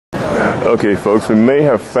Okay, folks, we may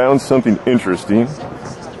have found something interesting.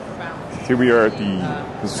 Here we are at the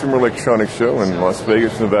Consumer Electronics Show in Las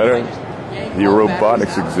Vegas, Nevada, the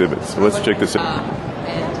robotics exhibit. So let's check this out.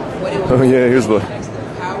 Oh yeah, here's the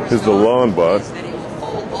lawn bot.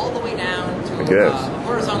 I guess.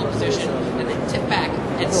 Horizontal position and then tip back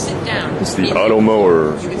and sit down. It's the auto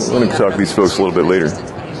mower. We're going to talk to these folks a little bit later.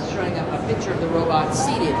 Showing up a picture of the robot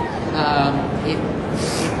seated.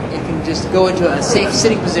 It can just go into a safe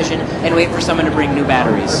sitting position and wait for someone to bring new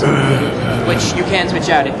batteries, which you can switch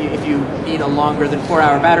out if you need a longer than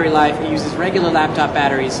 4-hour battery life. It uses regular laptop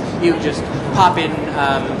batteries. You just pop in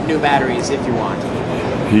new batteries if you want.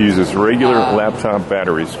 He uses regular laptop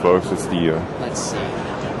batteries, folks. It's the let's see.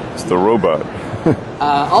 It's the robot.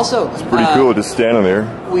 Also, it's pretty cool just standing there.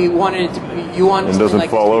 We wanted it to be, you want it to be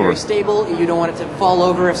very stable. You don't want it to fall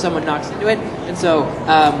over if someone knocks into it, and so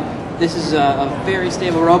this is a very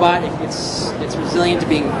stable robot. It's resilient to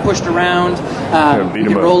being pushed around. You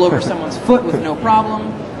can roll over someone's foot with no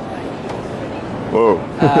problem. Whoa.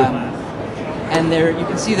 And there, you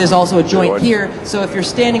can see there's also a joint here. So if you're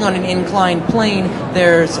standing on an inclined plane,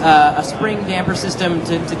 there's a spring damper system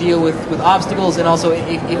to deal with obstacles. And also,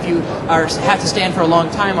 if you have to stand for a long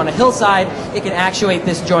time on a hillside, it can actuate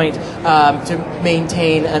this joint to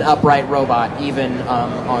maintain an upright robot, even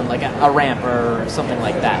on like a ramp or something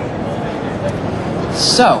like that.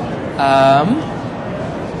 So,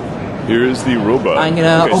 here's the robot. I'm going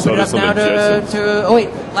to open it up now to... Oh, wait.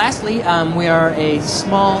 Lastly, we are a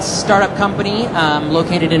small startup company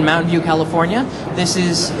located in Mountain View, California. This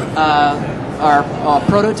is our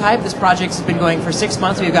prototype. This project has been going for 6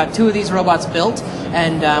 months. We've got 2 of these robots built,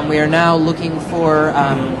 and we are now looking for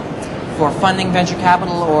funding, venture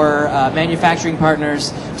capital, or manufacturing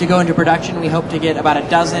partners to go into production. We hope to get about a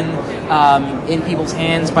dozen in people's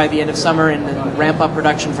hands by the end of summer and then ramp up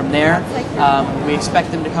production from there. We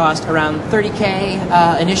expect them to cost around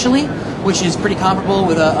 $30K initially, which is pretty comparable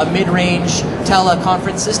with a mid-range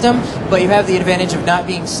teleconference system, but you have the advantage of not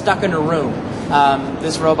being stuck in a room.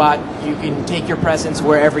 This robot, you can take your presence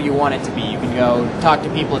wherever you want it to be. You can go talk to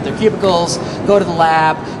people at their cubicles, go to the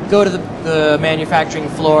lab, go to the manufacturing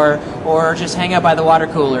floor, or just hang out by the water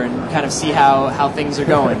cooler and kind of see how things are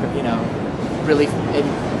going, you know, really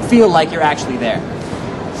feel like you're actually there.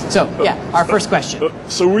 So, yeah, our first question.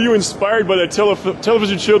 So were you inspired by that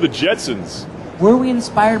television show, The Jetsons? Were we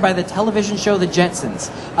inspired by the television show, The Jetsons?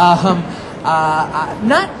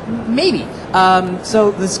 Not maybe.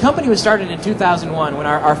 So this company was started in 2001 when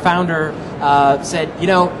our founder said, you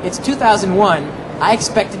know, it's 2001. I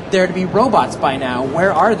expected there to be robots by now.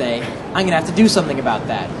 Where are they? I'm going to have to do something about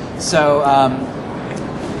that. So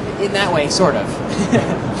in that way, sort of.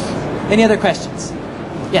 Any other questions?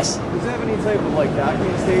 Yes? Does it have any type of like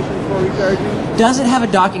docking station for recharging? Does it have a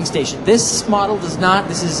docking station? This model does not.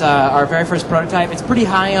 This is our very first prototype. It's pretty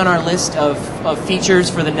high on our list of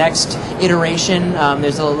features for the next iteration.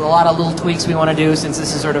 There's a lot of little tweaks we want to do since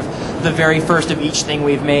this is sort of the very first of each thing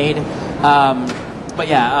we've made. But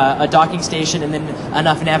yeah, a docking station and then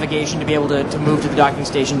enough navigation to be able to move to the docking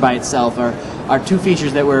station by itself are 2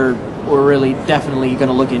 features that we're really definitely going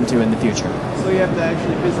to look into in the future. So you have to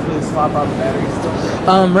actually physically swap out the batteries still?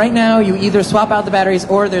 Right now, you either swap out the batteries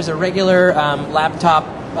or there's a regular laptop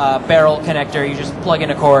barrel connector. You just plug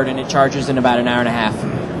in a cord and it charges in about an hour and a half.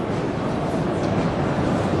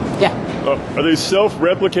 Yeah. Are they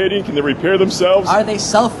self-replicating? Can they repair themselves? Are they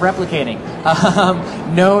self-replicating?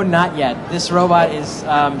 No, not yet. This robot is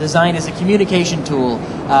designed as a communication tool.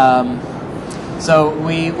 So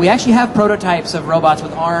we actually have prototypes of robots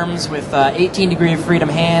with arms, with 18 degree of freedom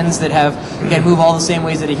hands that can move all the same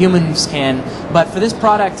ways that a humans can. But for this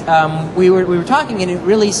product, we were talking, and it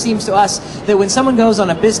really seems to us that when someone goes on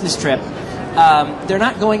a business trip, they're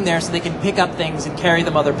not going there so they can pick up things and carry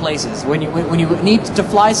them other places. When you need to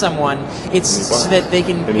fly someone, it's so that they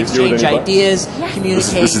can exchange ideas,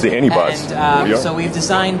 communicate. This is the Anybot. And so we've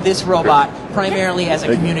designed this robot primarily as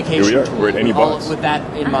a communication tool. We're at Anybot. With that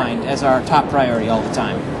in mind as our top priority all the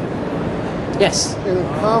time. Yes? In a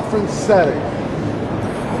conference setting.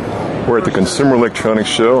 We're at the Consumer Electronics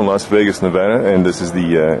Show in Las Vegas, Nevada, and this is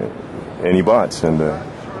the Anybots, and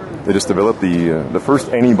they just developed the first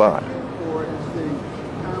Anybot.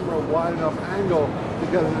 Wide enough angle to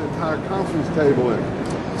get an entire conference table in.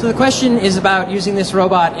 So the question is about using this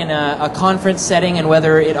robot in a conference setting and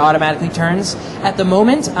whether it automatically turns. At the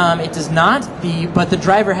moment, it does not, but the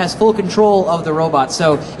driver has full control of the robot.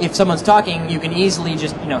 So if someone's talking, you can easily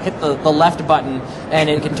just hit the left button and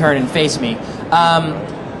it can turn and face me.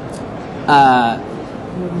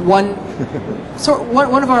 one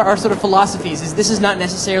of our sort of philosophies is this is not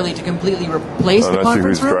necessarily to completely replace the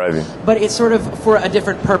conference room, but it's sort of for a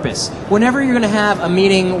different purpose. Whenever you're going to have a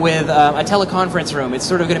meeting with a teleconference room, it's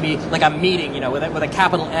sort of going to be like a meeting, with a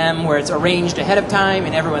capital M, where it's arranged ahead of time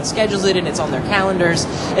and everyone schedules it and it's on their calendars,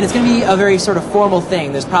 and it's going to be a very sort of formal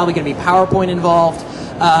thing. There's probably going to be PowerPoint involved.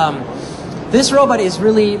 This robot is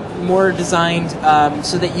really more designed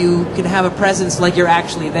so that you can have a presence like you're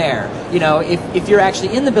actually there. If you're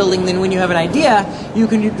actually in the building, then when you have an idea, you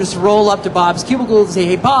can just roll up to Bob's cubicle and say,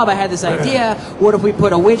 "Hey, Bob, I had this idea. What if we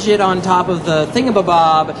put a widget on top of the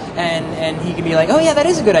thingamabob?" And he can be like, "Oh yeah, that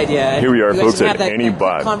is a good idea." Here we are, folks, at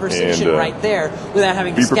Anybot. Conversation and, right there without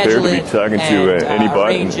having to schedule it. Be prepared to be talking to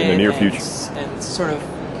Anybot in the near future. And sort of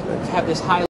have this high